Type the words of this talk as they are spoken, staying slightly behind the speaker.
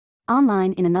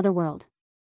Online in another world.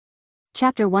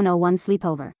 Chapter 101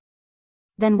 Sleepover.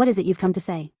 Then what is it you've come to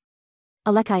say?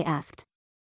 Alekai asked.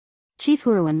 Chief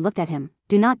Huruan looked at him.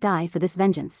 Do not die for this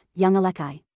vengeance, young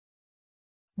Alekai.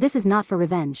 This is not for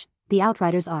revenge, the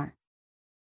Outriders are.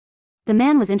 The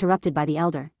man was interrupted by the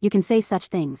elder. You can say such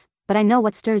things, but I know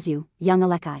what stirs you, young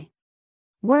Alekai.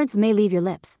 Words may leave your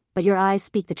lips, but your eyes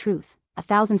speak the truth.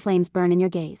 1,000 flames burn in your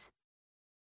gaze.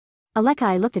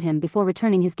 Alekai looked at him before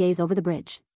returning his gaze over the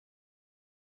bridge.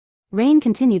 Rain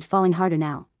continued falling harder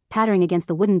now, pattering against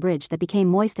the wooden bridge that became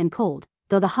moist and cold,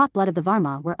 though the hot blood of the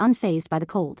Varma were unfazed by the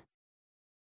cold.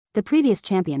 The previous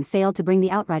champion failed to bring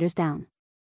the Outriders down.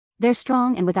 They're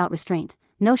strong and without restraint,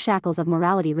 no shackles of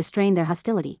morality restrain their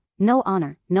hostility, no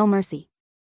honor, no mercy.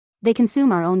 They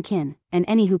consume our own kin, and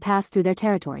any who pass through their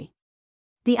territory.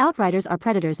 The Outriders are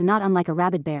predators and not unlike a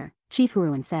rabid bear, Chief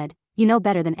Huruan said. You know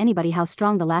better than anybody how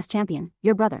strong the last champion,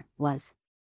 your brother, was.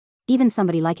 Even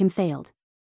somebody like him failed.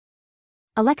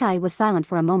 Alekai was silent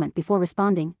for a moment before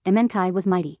responding. Emenkai was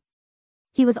mighty.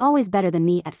 He was always better than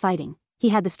me at fighting. He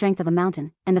had the strength of a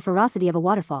mountain, and the ferocity of a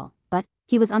waterfall, but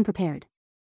he was unprepared.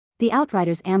 The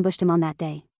Outriders ambushed him on that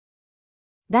day.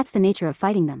 That's the nature of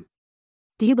fighting them.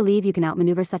 Do you believe you can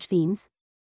outmaneuver such fiends?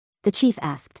 The chief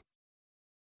asked.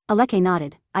 Alekai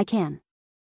nodded. I can.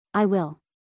 I will.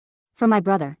 For my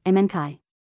brother, Emenkai.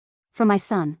 For my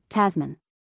son, Tasman.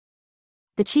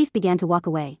 The chief began to walk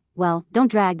away. Well, don't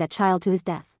drag that child to his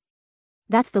death.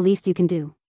 That's the least you can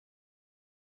do.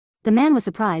 The man was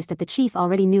surprised that the chief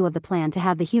already knew of the plan to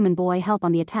have the human boy help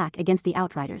on the attack against the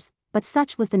Outriders, but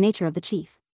such was the nature of the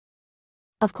chief.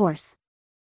 Of course.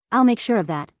 I'll make sure of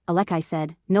that, Alekai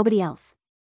said. Nobody else.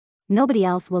 Nobody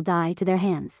else will die to their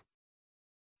hands.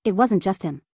 It wasn't just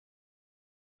him.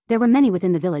 There were many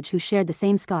within the village who shared the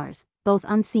same scars, both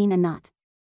unseen and not.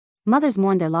 Mothers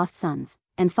mourned their lost sons,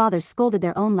 and fathers scolded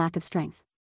their own lack of strength.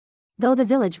 Though the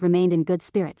village remained in good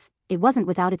spirits, it wasn't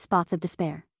without its spots of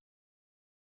despair.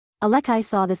 Alekai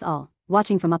saw this all,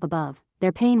 watching from up above.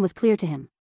 Their pain was clear to him.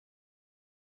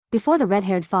 Before the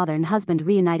red-haired father and husband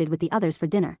reunited with the others for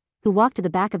dinner, who walked to the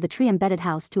back of the tree-embedded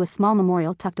house to a small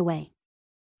memorial tucked away.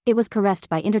 It was caressed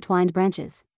by intertwined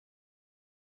branches.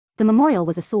 The memorial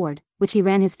was a sword, which he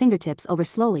ran his fingertips over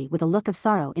slowly with a look of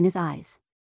sorrow in his eyes.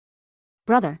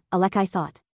 Brother, Alekai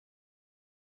thought.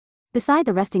 Beside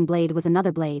the resting blade was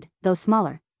another blade, though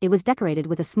smaller. It was decorated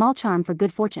with a small charm for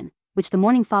good fortune, which the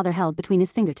mourning father held between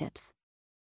his fingertips.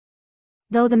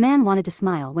 Though the man wanted to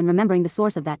smile when remembering the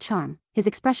source of that charm, his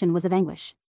expression was of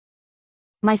anguish.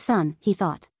 My son, he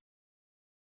thought.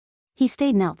 He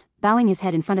stayed knelt, bowing his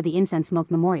head in front of the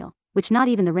incense-smoked memorial, which not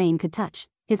even the rain could touch.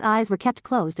 His eyes were kept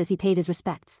closed as he paid his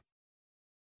respects.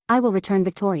 I will return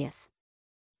victorious.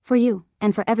 For you,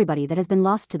 and for everybody that has been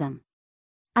lost to them.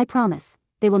 I promise.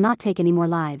 They will not take any more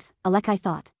lives, Alekai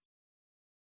thought.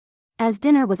 As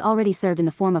dinner was already served in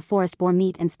the form of forest boar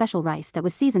meat and special rice that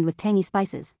was seasoned with tangy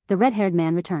spices, the red-haired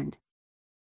man returned.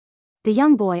 The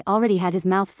young boy already had his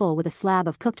mouth full with a slab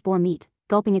of cooked boar meat,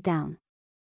 gulping it down.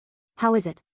 How is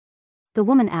it? The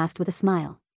woman asked with a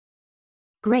smile.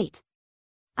 Great.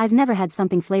 I've never had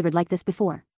something flavored like this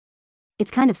before. It's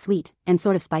kind of sweet, and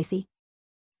sort of spicy.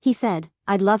 He said,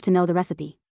 I'd love to know the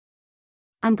recipe.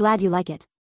 I'm glad you like it.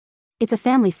 It's a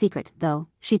family secret, though,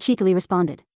 she cheekily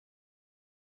responded.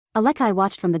 Alekai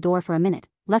watched from the door for a minute,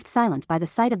 left silent by the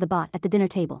sight of the bot at the dinner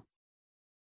table.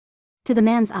 To the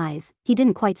man's eyes, he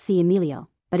didn't quite see Emilio,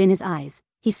 but in his eyes,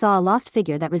 he saw a lost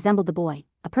figure that resembled the boy,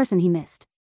 a person he missed.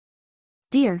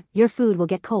 Dear, your food will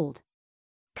get cold.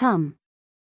 Come.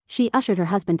 She ushered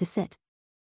her husband to sit.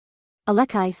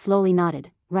 Alekai slowly nodded,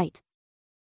 right.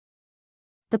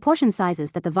 The portion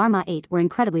sizes that the Varma ate were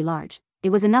incredibly large. It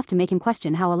was enough to make him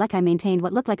question how Alekai maintained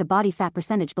what looked like a body fat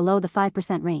percentage below the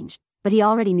 5% range, but he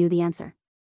already knew the answer.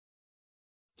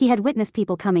 He had witnessed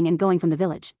people coming and going from the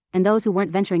village, and those who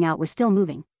weren't venturing out were still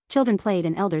moving. Children played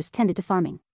and elders tended to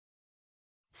farming.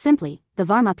 Simply, the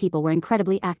Varma people were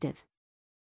incredibly active.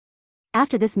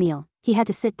 After this meal, he had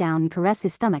to sit down and caress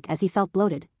his stomach as he felt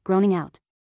bloated, groaning out.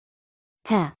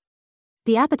 Heh.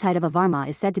 The appetite of a Varma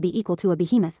is said to be equal to a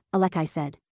behemoth, Alekai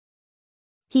said.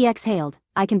 He exhaled.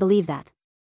 I can believe that.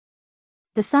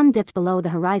 The sun dipped below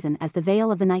the horizon as the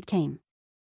veil of the night came.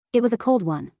 It was a cold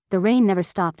one, the rain never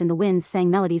stopped and the winds sang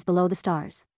melodies below the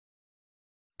stars.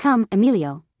 Come,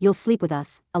 Emilio, you'll sleep with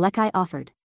us, Alekai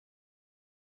offered.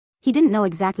 He didn't know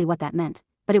exactly what that meant,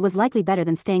 but it was likely better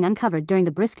than staying uncovered during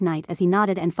the brisk night as he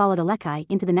nodded and followed Alekai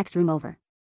into the next room over.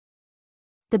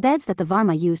 The beds that the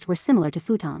Varma used were similar to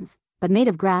futons, but made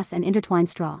of grass and intertwined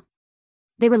straw.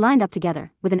 They were lined up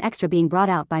together, with an extra being brought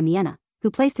out by Miena, who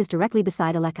placed his directly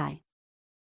beside Alekai.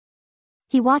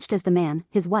 He watched as the man,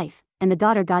 his wife, and the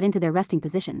daughter got into their resting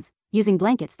positions, using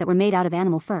blankets that were made out of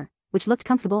animal fur, which looked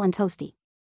comfortable and toasty.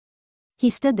 He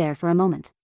stood there for a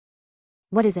moment.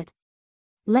 What is it?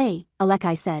 Lay,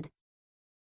 Alekai said.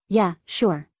 Yeah,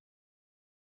 sure.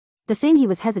 The thing he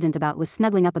was hesitant about was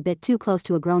snuggling up a bit too close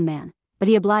to a grown man, but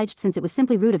he obliged since it was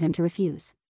simply rude of him to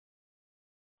refuse.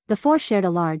 The four shared a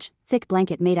large, thick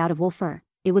blanket made out of wool fur.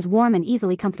 It was warm and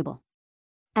easily comfortable.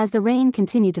 As the rain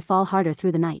continued to fall harder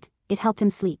through the night, it helped him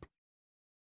sleep.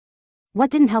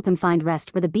 What didn't help him find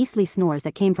rest were the beastly snores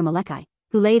that came from Alekai,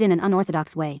 who laid in an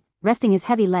unorthodox way, resting his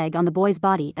heavy leg on the boy's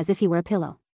body as if he were a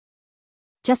pillow.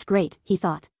 Just great, he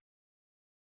thought.